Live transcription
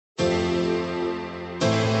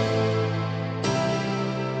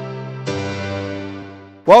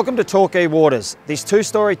Welcome to Torquay Waters. This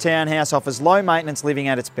two-storey townhouse offers low maintenance living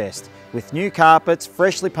at its best, with new carpets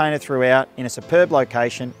freshly painted throughout in a superb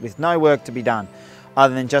location with no work to be done,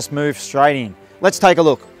 other than just move straight in. Let's take a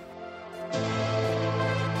look.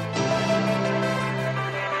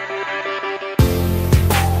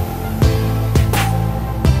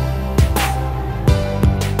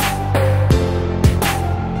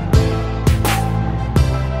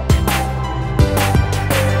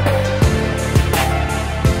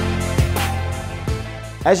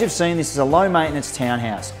 As you've seen, this is a low maintenance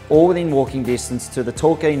townhouse, all within walking distance to the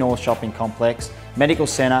Torquay North shopping complex, medical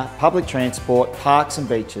centre, public transport, parks and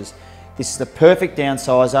beaches. This is the perfect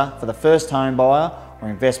downsizer for the first home buyer or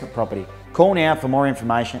investment property. Call now for more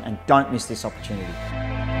information and don't miss this opportunity.